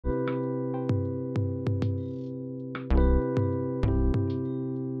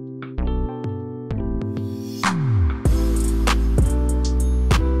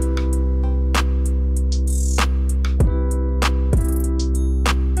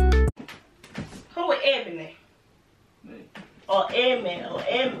Or Edmund, or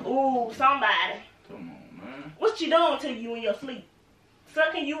ooh, somebody. Come on, man. What she doing to you in your sleep?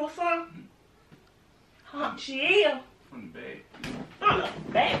 Sucking you or something? Huh, she is. From the back. From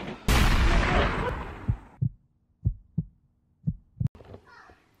the back.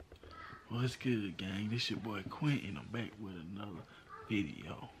 What's good, gang? This your boy Quentin. I'm back with another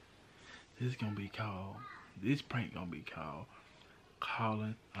video. This prank gonna be called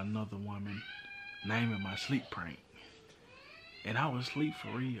calling another woman, naming my sleep prank. And I was asleep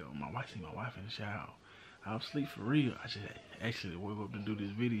for real. My wife in the shower. I was asleep for real. I just actually woke up to do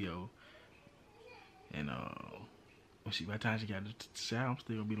this video. And by the time she got to the shower, I'm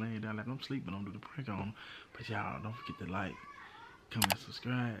still gonna be laying down like I'm sleeping. I'm do the prank on her. But y'all, don't forget to like, comment,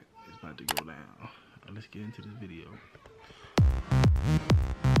 subscribe. It's about to go down. Let's get into this video.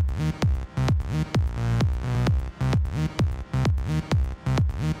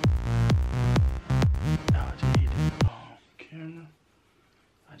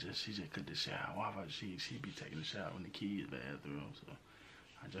 She just cut the shower off. She be taking the shower in the kids' bathroom, so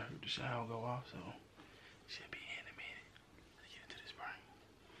I just heard the shower go off, so she'll be in a minute. Let's get into this prank.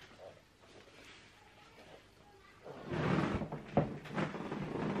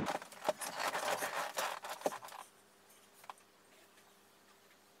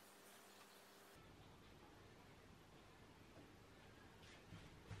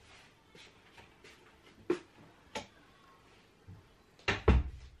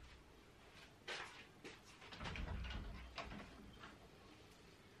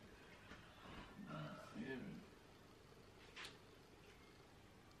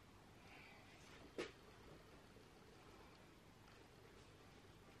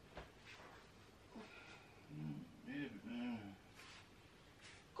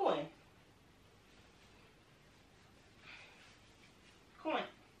 Quinn,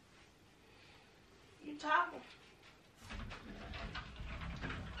 you talking?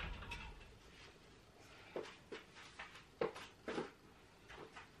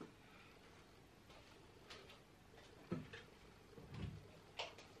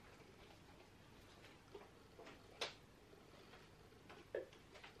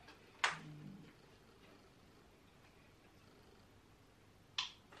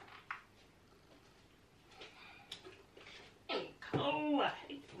 Oh, I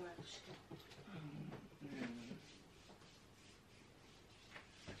hate lunch.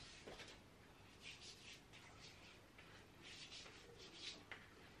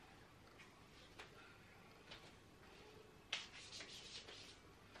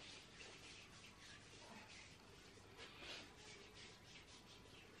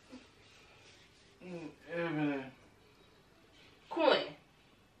 Evan. Quinn,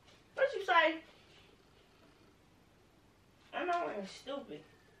 what you say? I know I'm stupid.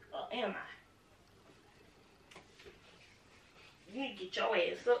 Or am I? You need to get your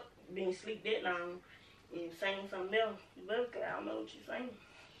ass up. You been asleep that long and saying something else. You better, cause I don't know what you're saying.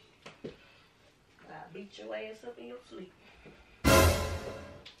 I'll beat your ass up in your sleep.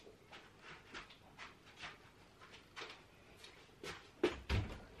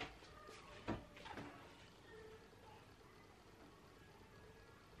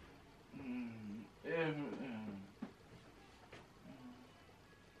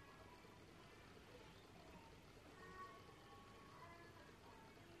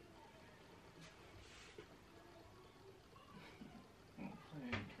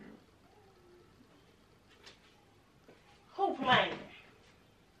 Who playing?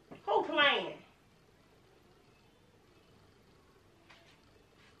 Who playing?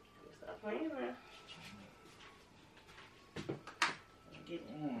 Stop playing around. Get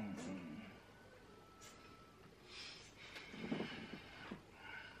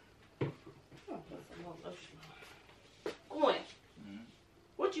Gwen,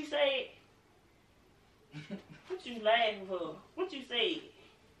 what you said? What you laughing for? What you said?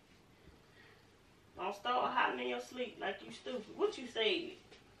 Don't start hollering in your sleep like you stupid. What you said?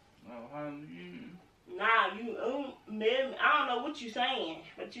 Oh, hollering. Nah, you man, I don't know what you saying,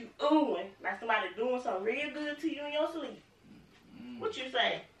 but you oohing like somebody doing something real good to you in your sleep. What you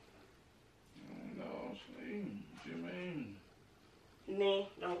say? No, sleep. What you mean? Nah,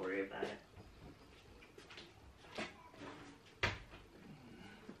 don't worry about it.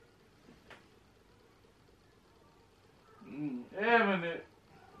 Evan.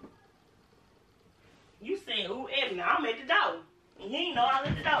 You said who Ebony? I'm at the door. And you ain't know I'm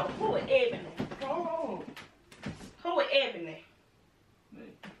at the door. Who is Ebony? Come on. Who is Ebony?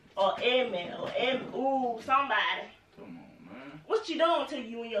 Or Edmund, or ooh, somebody. Come on, man. What she doing to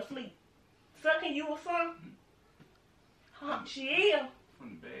you in your sleep? Sucking you or something? Huh, she is.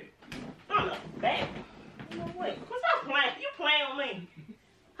 From the back. From the back. No way. Cause I'm playing. You playing me?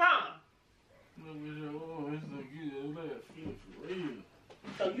 Huh? Look at your, oh, it's so good. That feel for real.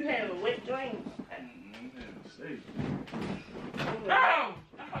 So you have a wet dream? I'm having sex. Ow!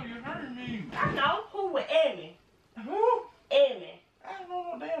 Oh, you hurt me. I know. Who with Emmy? Who? Emmy. I don't know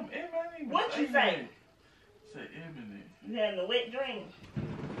no damn Ebony. What you say? Say Ebony. You having a wet dream?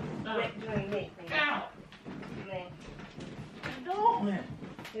 Wet dream, wet dream. Ow! Man. What you doing?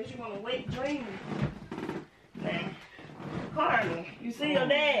 Cause you want a wet dream. Man. Carly, you see your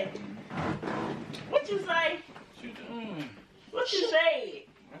dad? What you say? What you doing? What you said?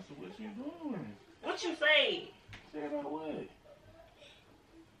 I said, what you doing? What you said? Say about what?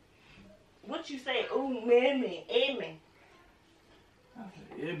 What you say? Ooh, Emmy, Emmy. I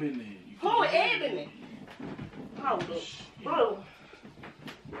said, Ebony. Who is Ebony? Hold up. Who?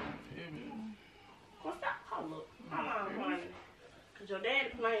 Ebony. What's that? Hold up. Hold on, Carly. Cause your daddy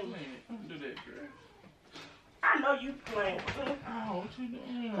playing. Man, don't do that, girl. I know you playing. Oh, what you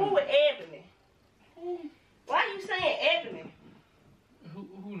doing? Who is Ebony? Who? Why you saying Ebony?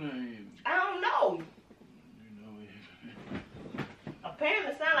 Who name? I don't know. You know Ebony.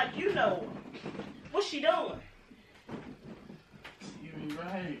 Apparently, sound like you know her. What's she doing? You be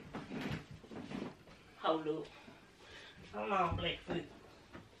right. Hold up. Hold on, Blackfoot.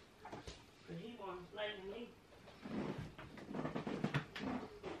 Cause he wanna play with me.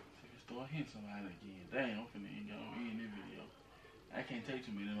 Start hitting somebody again. Damn, I'm finna go in this video. I can't take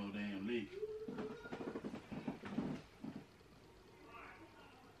too many no damn licks.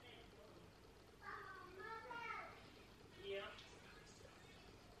 Yeah.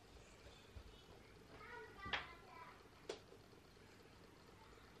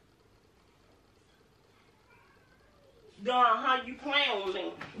 Dawn, how you playing with me?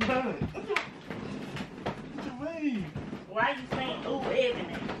 What you mean? Why you saying, ooh,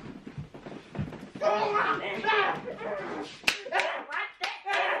 Ebony? Right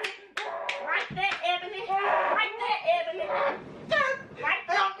there, Ebony. Right there, Ebony. Right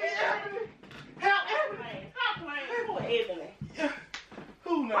there, Ebony. Help, Ebony. Stop playing. Who is Ebony?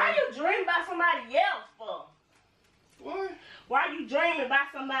 Who now? Why you dreaming about somebody else for? What? Why you dreaming about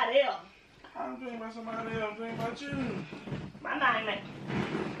somebody else? I'm dreaming about somebody else. I'm dreaming about you. My name ain't.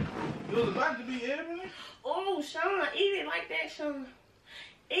 It was about to be Ebony. Oh, Sean, eat it like that, Sean.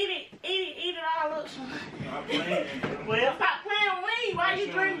 Eat it all up, Sean. I'm playing. Well, stop playing with me. Why you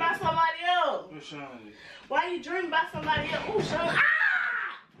dreaming about somebody else? What's Sean? Why you dreaming about somebody else? Oh, Sean. Ah!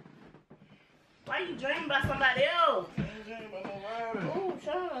 Why you dreaming about somebody else? I ain't dreaming about nobody. Oh,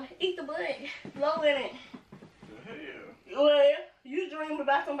 Sean, eat the butt. Blow in it. The hell? Well, you dreaming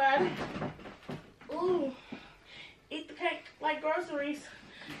about somebody. Ooh. Eat the cake like groceries.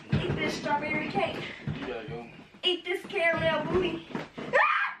 Eat this strawberry cake. You gotta go. Eat this caramel booty. Ah!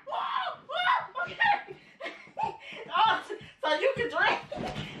 Whoa! Whoa! Okay. Oh, so you can dream.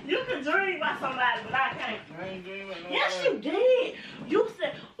 You can dream about somebody, but I can't. I ain't dreaming about nobody. Yes, you did. You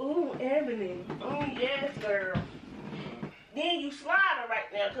said, ooh, Ebony. Oh, yes, girl. Then you slide her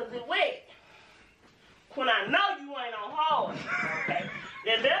right now because it's wet. When I know you ain't on hard. Okay.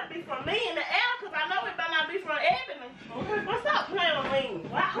 Then that'll be from me in the air because I know it better not be from Ebony. Okay. What's up playing with me?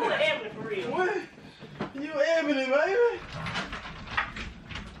 Why, who is Ebony for real? What? You Ebony, baby?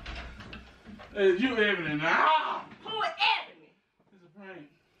 Hey, you Ebony now. Who is Ebony? It's a prank.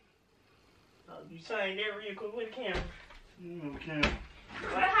 Oh, you saying that real quick with the camera. You know the camera.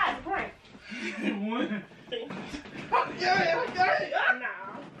 Well, how's the prank? What? See? Okay, okay. No.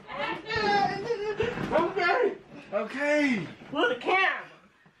 Okay. Okay. With the camera.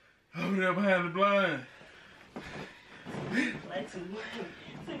 Over there behind the blind. Play too much.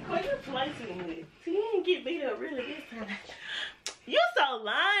 See, quit you play too much. See, you didn't get beat up really this time. You so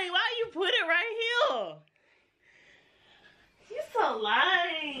lame. Why you put it right here? You so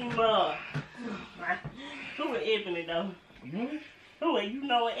lame. Who is Ebony though? What? Who is you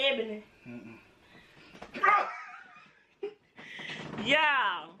know Ebony? Mm-mm.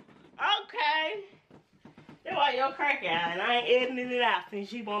 Y'all. Okay. That's why you're crack out and I ain't editing it out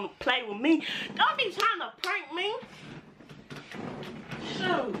since you wanna play with me. Don't be trying to prank me.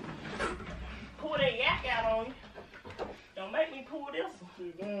 Shoot. Pull that yak out on you. Don't make me pull this one. What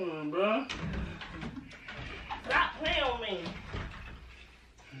you doing, bro? Stop playing with me.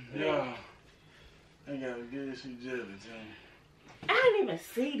 Yeah. I gotta get you jelly, Johnny. I didn't even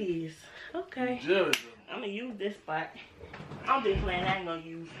see this. Okay. Jelly, though. I'm gonna use this spot. I'm just playing, I ain't gonna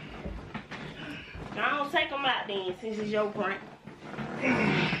use it. I don't take him out then since it's your prank.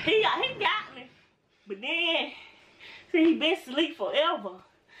 He got me. But then, see, he been asleep forever.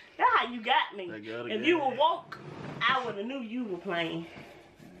 That's how you got me. If you were woke, I would have knew you were playing.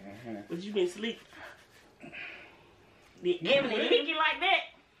 But you been asleep. The Ebony lick you like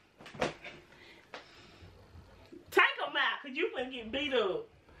that? Take them out, cause you finna get beat up.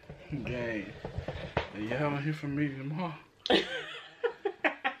 Gang. And y'all don't hear from me tomorrow. Yeah,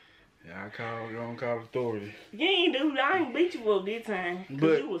 I'm gonna call authority. You ain't do. I ain't beat you up this time. Cause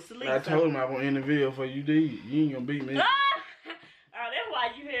But you was asleep. I told him I was gonna end the video before you did. You ain't gonna beat me. Oh, that's why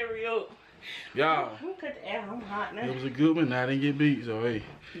you hurry up. Y'all. I'm cut the air. I'm hot now. It was a good one. I didn't get beat, so hey,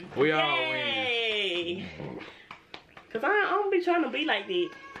 we all win. Hey. Cause I don't be trying to be like that.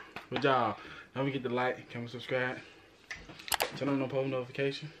 But y'all, don't forget to like, comment, subscribe, turn on the post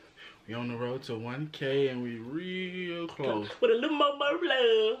notification. We on the road to 1K and we real close. With a little more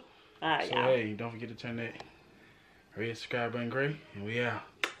love. Alright, So y'all. hey, don't forget to turn that red subscribe button gray, and we out.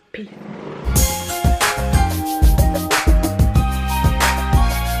 Peace.